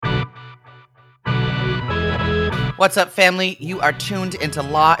What's up, family? You are tuned into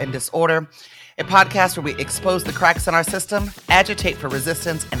Law and Disorder, a podcast where we expose the cracks in our system, agitate for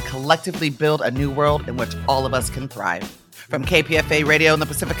resistance, and collectively build a new world in which all of us can thrive. From KPFA Radio and the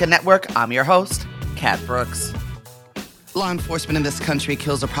Pacifica Network, I'm your host, Kat Brooks. Law enforcement in this country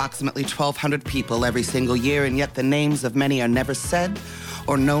kills approximately 1,200 people every single year, and yet the names of many are never said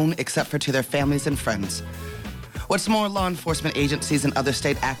or known except for to their families and friends. What's more, law enforcement agencies and other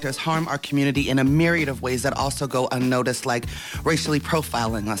state actors harm our community in a myriad of ways that also go unnoticed, like racially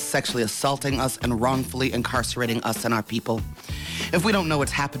profiling us, sexually assaulting us, and wrongfully incarcerating us and our people. If we don't know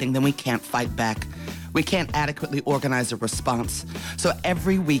what's happening, then we can't fight back. We can't adequately organize a response. So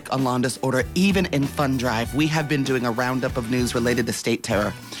every week on Law and Disorder, even in Fund Drive, we have been doing a roundup of news related to state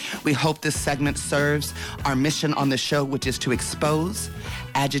terror. We hope this segment serves our mission on the show, which is to expose,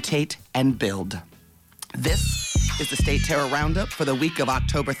 agitate, and build. This is the State Terror Roundup for the week of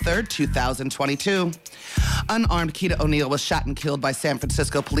October 3rd, 2022. Unarmed Keita O'Neill was shot and killed by San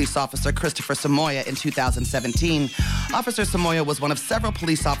Francisco police officer Christopher Samoya in 2017. Officer Samoya was one of several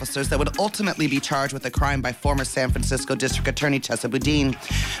police officers that would ultimately be charged with the crime by former San Francisco District Attorney Chesa Boudin.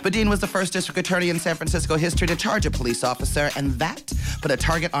 Boudin was the first district attorney in San Francisco history to charge a police officer, and that put a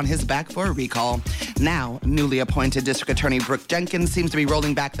target on his back for a recall. Now, newly appointed District Attorney Brooke Jenkins seems to be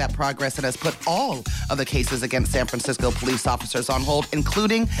rolling back that progress and has put all of the cases against San Francisco police officers on hold,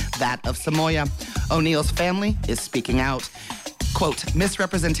 including that of Samoya. O'Neill's family is speaking out. Quote,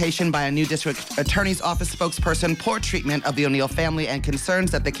 misrepresentation by a new district attorney's office spokesperson, poor treatment of the O'Neill family, and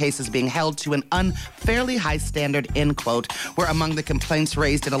concerns that the case is being held to an unfairly high standard, end quote, were among the complaints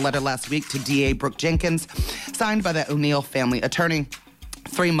raised in a letter last week to DA Brooke Jenkins, signed by the O'Neill family attorney.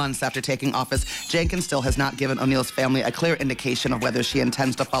 3 months after taking office, Jenkins still has not given O'Neill's family a clear indication of whether she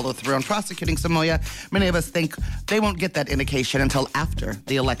intends to follow through on prosecuting Samoya. Many of us think they won't get that indication until after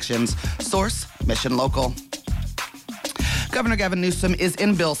the elections. Source, Mission Local. Governor Gavin Newsom is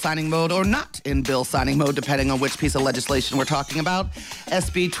in bill signing mode or not in bill signing mode, depending on which piece of legislation we're talking about.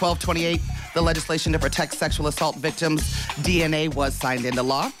 SB 1228, the legislation to protect sexual assault victims' DNA, was signed into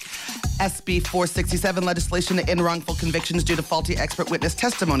law. SB 467, legislation to end wrongful convictions due to faulty expert witness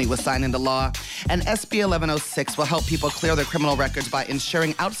testimony, was signed into law. And SB 1106 will help people clear their criminal records by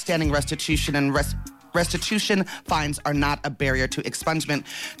ensuring outstanding restitution and restitution fines are not a barrier to expungement.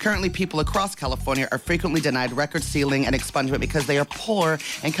 Currently, people across California are frequently denied record sealing and expungement because they are poor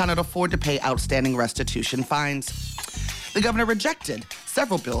and cannot afford to pay outstanding restitution fines. The governor rejected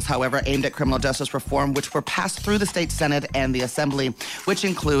several bills, however, aimed at criminal justice reform, which were passed through the state Senate and the Assembly, which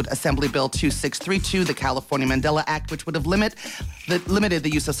include Assembly Bill 2632, the California Mandela Act, which would have limited the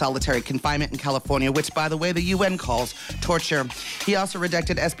use of solitary confinement in California, which, by the way, the UN calls torture. He also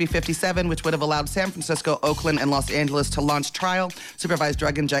rejected SB 57, which would have allowed San Francisco, Oakland, and Los Angeles to launch trial-supervised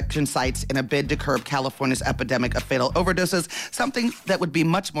drug injection sites in a bid to curb California's epidemic of fatal overdoses, something that would be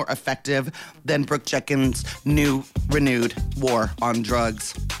much more effective than Brooke Jenkins' new, renewed war on drugs.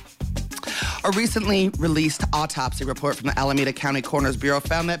 A recently released autopsy report from the Alameda County Coroner's Bureau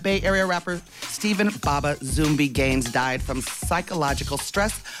found that Bay Area rapper Stephen Baba Zumbi Gaines died from psychological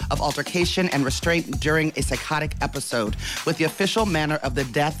stress of altercation and restraint during a psychotic episode, with the official manner of the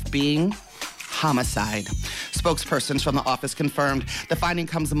death being homicide. Spokespersons from the office confirmed the finding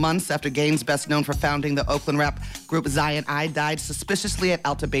comes months after Gaines, best known for founding the Oakland rap group Zion I, died suspiciously at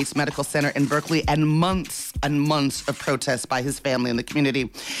Alta Base Medical Center in Berkeley, and months of protests by his family and the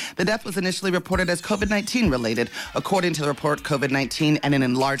community. The death was initially reported as COVID-19 related. According to the report, COVID-19 and an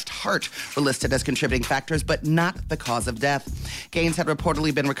enlarged heart were listed as contributing factors, but not the cause of death. Gaines had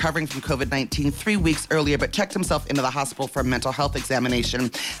reportedly been recovering from COVID-19 3 weeks earlier, but checked himself into the hospital for a mental health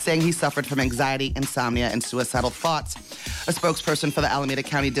examination, saying he suffered from anxiety, insomnia, and suicidal thoughts. A spokesperson for the Alameda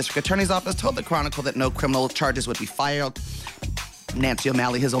County District Attorney's Office told the Chronicle that no criminal charges would be filed. Nancy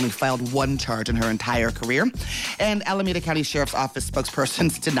O'Malley has only filed one charge in her entire career. And Alameda County Sheriff's Office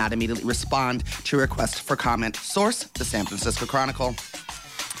spokespersons did not immediately respond to requests for comment. Source, the San Francisco Chronicle.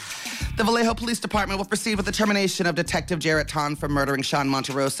 The Vallejo Police Department will proceed with the termination of Detective Jarrett Ton for murdering Sean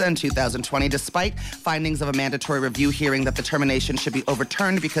Monterosa in 2020, despite findings of a mandatory review hearing that the termination should be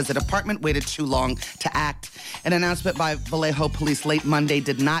overturned because the department waited too long to act. An announcement by Vallejo Police late Monday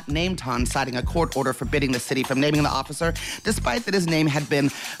did not name Ton, citing a court order forbidding the city from naming the officer, despite that his name had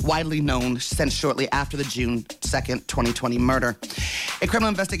been widely known since shortly after the June 2nd, 2020 murder. A criminal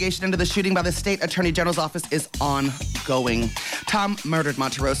investigation into the shooting by the state attorney general's office is ongoing. Tom murdered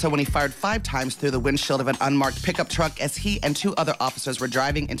Monterosa when he fired fired 5 times through the windshield of an unmarked pickup truck as he and 2 other officers were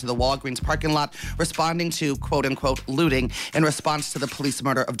driving into the Walgreens parking lot, responding to, quote-unquote, looting in response to the police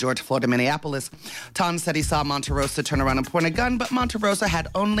murder of George Floyd in Minneapolis. Ton said he saw Monterosa turn around and point a gun, but Monterosa had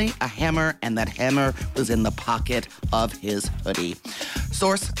only a hammer, and that hammer was in the pocket of his hoodie.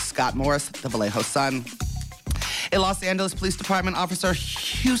 Source, Scott Morris, the Vallejo Sun. A Los Angeles Police Department officer,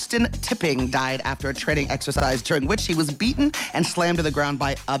 Houston Tipping, died after a training exercise during which he was beaten and slammed to the ground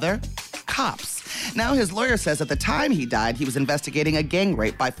by other cops. Now, his lawyer says at the time he died, he was investigating a gang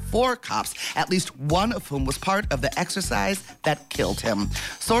rape by 4 cops, at least one of whom was part of the exercise that killed him.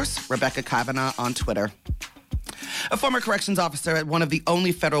 Source, Rebecca Kavanaugh on Twitter. A former corrections officer at one of the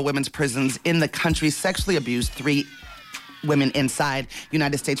only federal women's prisons in the country sexually abused 3 women inside,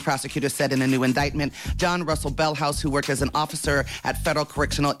 United States prosecutors said in a new indictment. John Russell Bellhouse, who worked as an officer at Federal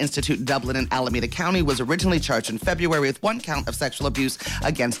Correctional Institute Dublin in Alameda County, was originally charged in February with 1 count of sexual abuse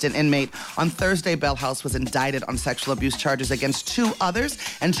against an inmate. On Thursday, Bellhouse was indicted on sexual abuse charges against 2 others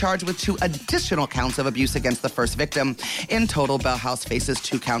and charged with 2 additional counts of abuse against the first victim. In total, Bellhouse faces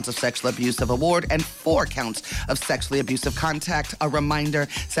 2 counts of sexual abuse of a ward and 4 counts of sexually abusive contact. A reminder,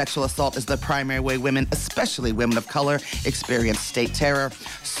 sexual assault is the primary way women, especially women of color, experience state terror.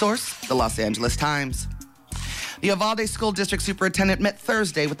 Source, the Los Angeles Times. The Uvalde School District Superintendent met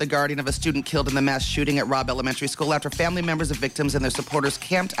Thursday with the guardian of a student killed in the mass shooting at Robb Elementary School after family members of victims and their supporters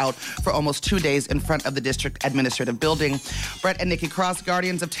camped out for almost 2 days in front of the district administrative building. Brett and Nikki Cross,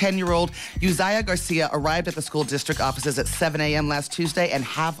 guardians of 10-year-old Uzziah Garcia, arrived at the school district offices at 7 a.m. last Tuesday and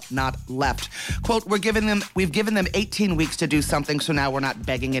have not left. Quote, we've given them 18 weeks to do something, so now we're not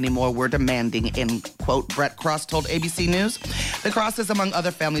begging anymore, we're demanding, end quote, Brett Cross told ABC News. The Crosses, among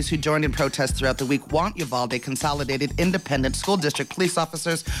other families who joined in protests throughout the week, want Uvalde Consolidated Independent School District police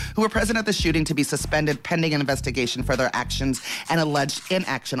officers who were present at the shooting to be suspended pending an investigation for their actions and alleged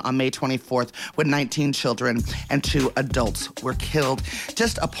inaction on May 24th when 19 children and 2 adults were killed.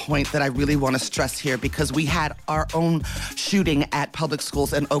 Just a point that I really want to stress here, because we had our own shooting at public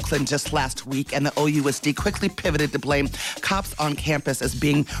schools in Oakland just last week, and the OUSD quickly pivoted to blame cops on campus as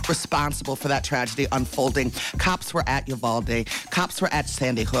being responsible for that tragedy unfolding. Cops were at Uvalde. Cops were at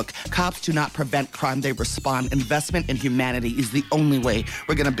Sandy Hook. Cops do not prevent crime, they respond. Investment in humanity is the only way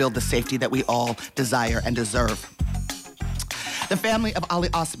we're going to build the safety that we all desire and deserve. The family of Ali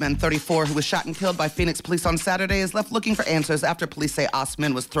Osman, 34, who was shot and killed by Phoenix police on Saturday, is left looking for answers after police say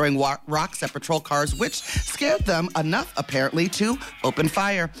Osman was throwing rocks at patrol cars, which scared them enough, apparently, to open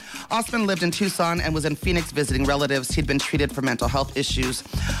fire. Osman lived in Tucson and was in Phoenix visiting relatives. He'd been treated for mental health issues.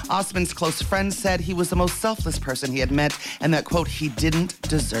 Osman's close friends said he was the most selfless person he had met and that, quote, he didn't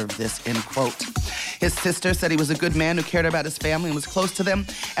deserve this, end quote. His sister said he was a good man who cared about his family and was close to them.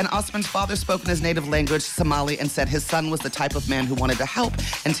 And Osman's father spoke in his native language, Somali, and said his son was the type of man who wanted to help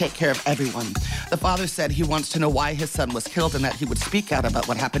and take care of everyone. The father said he wants to know why his son was killed and that he would speak out about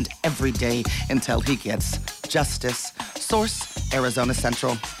what happened every day until he gets justice. Source, Arizona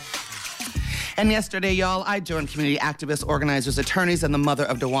Central. And yesterday, y'all, I joined community activists, organizers, attorneys, and the mother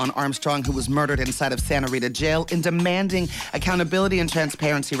of DeJuan Armstrong, who was murdered inside of Santa Rita Jail, in demanding accountability and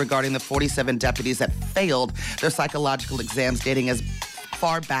transparency regarding the 47 deputies that failed their psychological exams dating as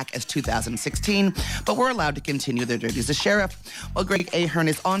far back as 2016, but were allowed to continue their duties as sheriff. While Greg Ahern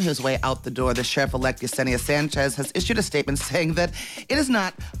is on his way out the door, the sheriff-elect Yesenia Sanchez has issued a statement saying that it is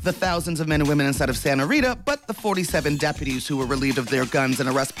not the thousands of men and women inside of Santa Rita, but the 47 deputies who were relieved of their guns and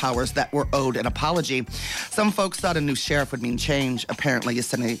arrest powers that were owed an apology. Some folks thought a new sheriff would mean change. Apparently,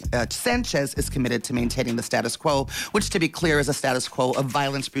 Yesenia Sanchez is committed to maintaining the status quo, which, to be clear, is a status quo of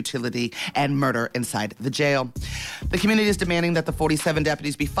violence, brutality, and murder inside the jail. The community is demanding that the 47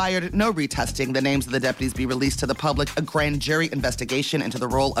 deputies be fired, no retesting, the names of the deputies be released to the public, a grand jury investigation into the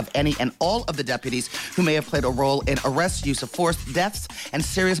role of any and all of the deputies who may have played a role in arrests, use of force, deaths, and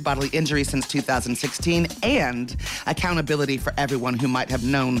serious bodily injury since 2016, and accountability for everyone who might have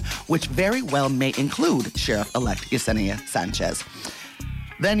known, which very well may include Sheriff-elect Yesenia Sanchez.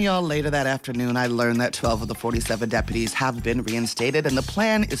 Then, y'all, later that afternoon, I learned that 12 of the 47 deputies have been reinstated, and the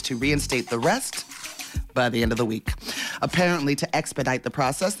plan is to reinstate the rest by the end of the week. Apparently, to expedite the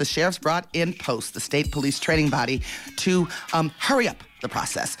process, the sheriffs brought in Post, the state police training body, to hurry up the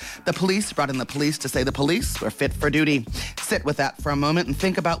process. The police brought in the police to say the police were fit for duty. Sit with that for a moment and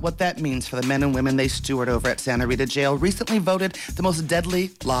think about what that means for the men and women they steward over at Santa Rita Jail, recently voted the most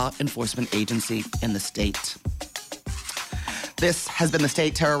deadly law enforcement agency in the state. This has been the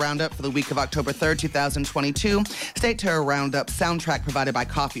State Terror Roundup for the week of October 3rd, 2022. State Terror Roundup soundtrack provided by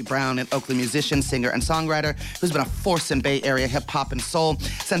Coffee Brown, an Oakland musician, singer, and songwriter who's been a force in Bay Area hip-hop and soul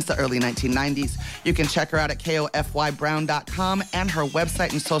since the early 1990s. You can check her out at kofybrown.com, and her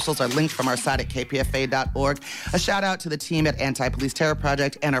website and socials are linked from our site at kpfa.org. A shout-out to the team at Anti-Police Terror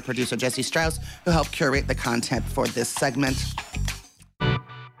Project and our producer, Jesse Strauss, who helped curate the content for this segment.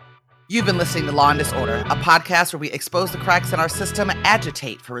 You've been listening to Law and Disorder, a podcast where we expose the cracks in our system,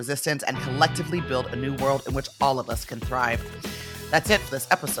 agitate for resistance, and collectively build a new world in which all of us can thrive. That's it for this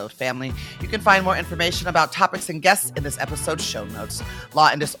episode, family. You can find more information about topics and guests in this episode's show notes. Law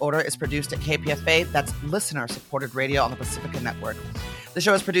and Disorder is produced at KPFA, that's listener-supported radio on the Pacifica Network. The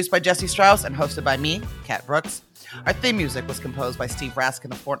show is produced by Jesse Strauss and hosted by me, Kat Brooks. Our theme music was composed by Steve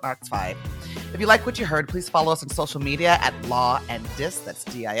Raskin of Fort Knox 5. If you like what you heard, please follow us on social media at Law and Dis, that's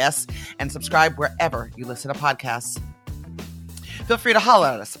D-I-S, and subscribe wherever you listen to podcasts. Feel free to holler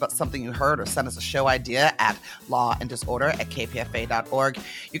at us about something you heard or send us a show idea at lawanddisorder@kpfa.org.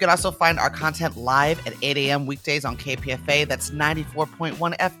 You can also find our content live at 8 a.m. weekdays on KPFA. That's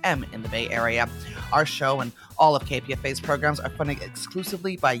 94.1 FM in the Bay Area. Our show and all of KPFA's programs are funded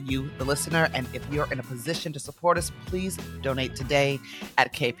exclusively by you, the listener. And if you're in a position to support us, please donate today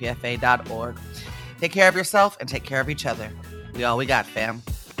at kpfa.org. Take care of yourself and take care of each other. We all we got, fam.